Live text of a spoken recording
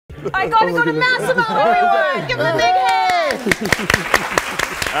I gotta go to Massimo, everyone! Give him a big hand!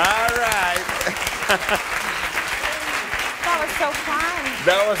 All right. That was so fun.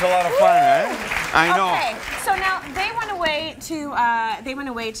 That was a lot of fun, eh? I know. Okay, so now they went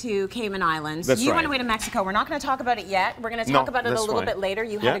away to Cayman Islands. That's You right. went away to Mexico. We're not going to talk about it yet. We're going to talk about it a that's little fine. bit later.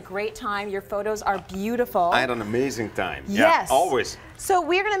 You Yeah. had a great time. Your photos are beautiful. I had an amazing time. Yes. Yeah, always. So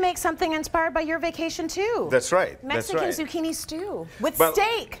we're going to make something inspired by your vacation too. That's right. Mexican that's right. zucchini stew with Well,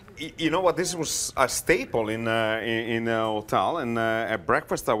 steak. You know what? This was a staple in the hotel, and at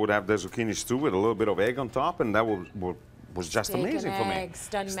breakfast I would have the zucchini stew with a little bit of egg on top, and that was just Steak amazing and for me. eggs,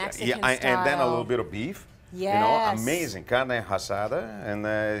 done Mexican yeah, and then a style. little bit of beef. Yes. You know, amazing carne asada,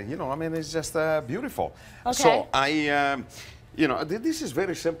 and you know, I mean, it's just beautiful. Okay. So you know, this is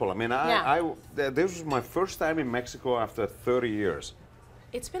very simple. I mean, this was my first time in Mexico after 30 years.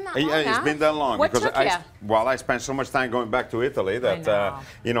 It's been that long, Yeah, it's been that long. What because took you? Well, I spent so much time going back to Italy that know.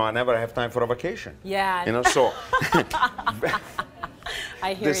 you know, I never have time for a vacation. Yeah. You know, so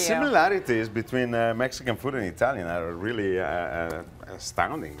I hear the similarities between Mexican food and Italian are really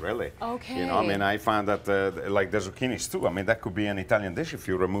astounding, really. Okay. You know, I mean, I found that like the zucchini stew, I mean, that could be an Italian dish if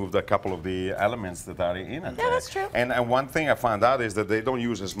you removed a couple of the elements that are in it. Yeah, that's true. And one thing I found out is that they don't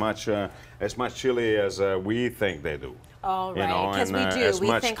use as much chili as we think they do. Oh, You know, right, because and we do. as We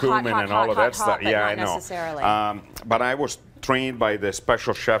much think cumin hot, and all of that hot, stuff. but Yeah, not I know. necessarily. But I was trained by the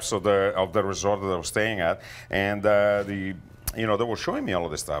special chefs of the resort that I was staying at, and you know, they were showing me all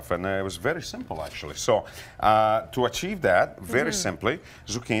of this stuff, and it was very simple actually. So to achieve that, very simply,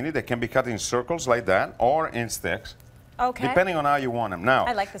 zucchini, they can be cut in circles like that or in sticks. Okay. Depending on how you want them. Now,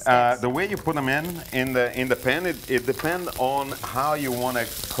 I like the sticks. the way you put them in the pan, it depends on how you want it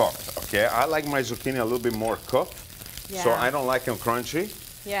cooked. Okay, I like my zucchini a little bit more cooked, so Yeah. I don't like them crunchy.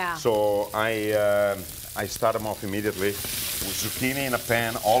 Yeah. So I start them off immediately with zucchini in a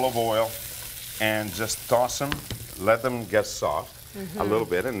pan, olive oil, and just toss them, let them get soft a little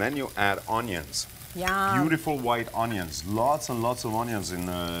bit, and then you add onions. Yeah. Beautiful white onions. Lots and lots of onions in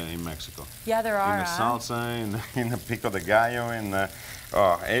Mexico. Yeah, there are. In the salsa, in the pico de gallo, in the,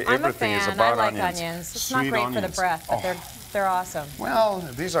 I'm a everything fan. is about I like onions. It's Sweet not great onions. for the breath, but Oh. they're awesome. Well,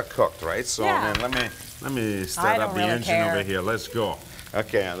 these are cooked, right? So Yeah. man, let me I start don't up the really engine care. over here. Let's go.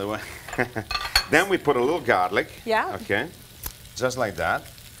 Okay. Then we put a little garlic. Yeah. Okay. Just like that.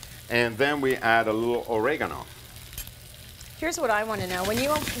 And then we add a little oregano. Here's what I want to know: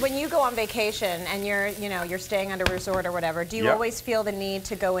 when you go on vacation and you're staying at a resort or whatever, do you Yeah. always feel the need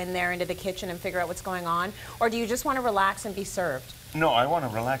to go in there into the kitchen and figure out what's going on, or do you just want to relax and be served? No, I want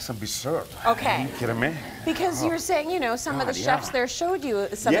to relax and be served. Okay. Are you kidding me? Because you're saying, some of the God, chefs yeah. there showed you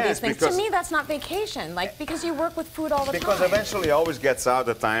some of Yes, these things. To because- me, that's not vacation. Like, because you work with food all the Because time. eventually it always gets out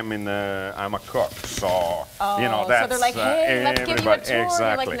that I'm I'm a cook, so you know so that's they're like, hey, let's give you a everybody- tour.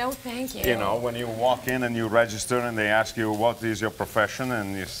 Exactly. You're like, no, thank you. You know, when you walk in and you register and they ask you what is your profession,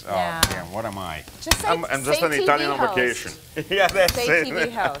 and you say, oh Yeah. damn, what am I? Just say, I'm just say an TV Italian on host. vacation. Yeah, that's Say it.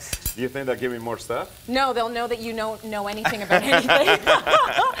 TV host. Do you think they'll give me more stuff? No, they'll know that you don't know anything about anything.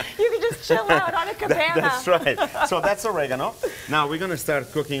 You can just chill out on a cabana. That's right. So that's oregano. Now we're gonna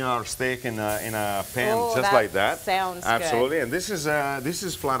start cooking our steak in a pan Oh, just that like that. sounds good. Absolutely. And this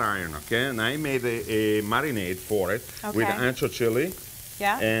is flat iron, okay? And I made a marinade for it with Okay. ancho chili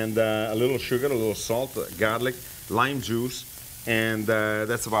Yeah. and a little sugar, a little salt, garlic, lime juice, and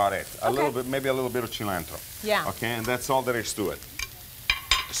that's about it. A little bit, maybe a little bit of cilantro. Yeah. Okay, and that's all there is to it.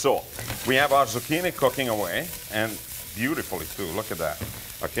 So we have our zucchini cooking away, and beautifully too. Look at that.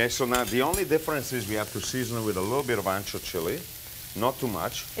 Okay, so now the only difference is we have to season it with a little bit of ancho chili, not too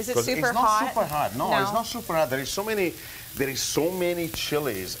much. Is it 'cause super it's not hot? super hot. No, No. it's not super hot. There is so many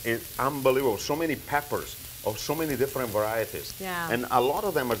chilies. It's unbelievable. So many peppers of so many different varieties. Yeah. And a lot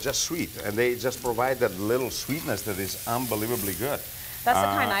of them are just sweet, and they just provide that little sweetness that is unbelievably good. That's the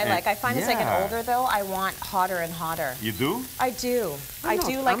kind I and- like. I find as I get yeah. older, though, I want hotter and hotter. You do? I do. I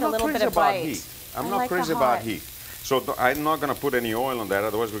do like I'm a not little bit crazy of about bite. heat. I'm I not like the crazy about hot. heat. So I'm not going to put any oil on that,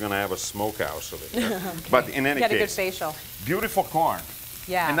 otherwise we're going to have a smokehouse of it. But in any Get a good case, facial. beautiful corn.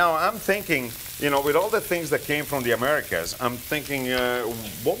 Yeah. And now I'm thinking, with all the things that came from the Americas, I'm thinking,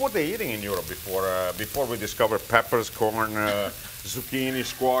 what were they eating in Europe before we discovered peppers, corn, zucchini,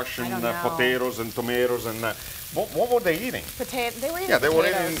 squash, I and don't know. potatoes and tomatoes, and what were they eating? They were eating Yeah, they were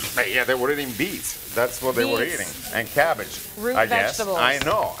potatoes. eating. Yeah, they were eating beets. That's what they were Beets. eating, and cabbage. Root I guess. vegetables.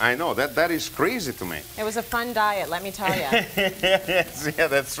 I know. That is crazy to me. It was a fun diet, let me tell you. Yes, yeah,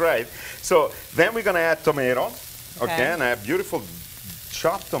 that's right. So then we're gonna add tomato. Okay, Okay. and I have beautiful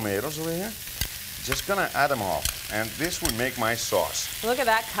chopped tomatoes over here. Just gonna add them all, and this will make my sauce. Look at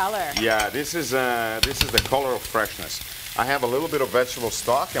that color. Yeah, this is the color of freshness. I have a little bit of vegetable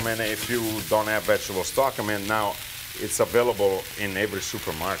stock. I mean, if you don't have vegetable stock, I mean, now it's available in every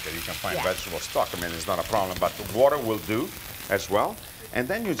supermarket. You can find vegetable stock. I mean, it's not a problem, but the water will do as well. And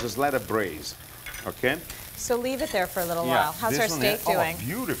then you just let it braise, okay? So leave it there for a little while. How's our steak doing? Oh,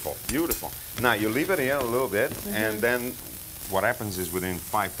 beautiful, beautiful. Now you leave it here a little bit, and then what happens is within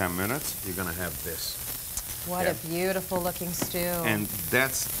 5-10 minutes, you're gonna have this. What a beautiful looking stew. And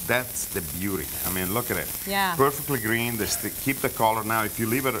that's the beauty. I mean, look at it. Yeah. Perfectly green. Keep the color. Now, if you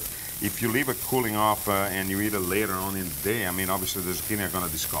leave it cooling off and you eat it later on in the day, I mean, obviously the zucchini are going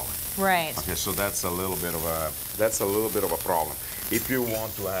to discolor. Right. Okay, so that's a little bit of a problem. If you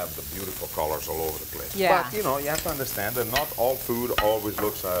want to have the beautiful colors all over the place. Yeah. But you know, you have to understand that not all food always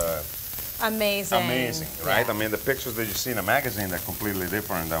looks amazing. Amazing, right? Yeah. I mean, the pictures that you see in a magazine, they're completely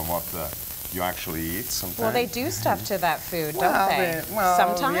different than what you actually eat sometimes. Well, they do stuff to that food, don't they? Well,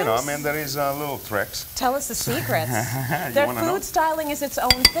 sometimes. You know, I mean, there is little tricks. Tell us the secrets. Their food styling is its own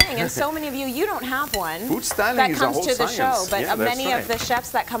thing, and so many of you don't have one. Food styling that is comes a whole to the science. show, but Yeah, many of the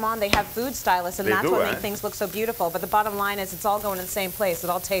chefs that come on, they have food stylists, and that's what makes things look so beautiful. But the bottom line is, it's all going to the same place. It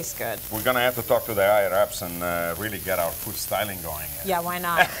all tastes good. We're gonna have to talk to the higher ups and really get our food styling going. Yeah, why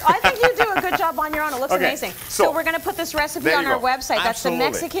not? I think you do a good job on your own. It looks amazing. So we're going to put this recipe on our website. That's the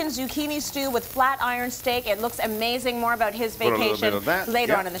Mexican zucchini stew with flat iron steak. It looks amazing. More about his vacation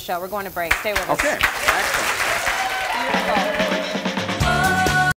later on in the show. We're going to break. Stay with us. Okay. Excellent. Beautiful.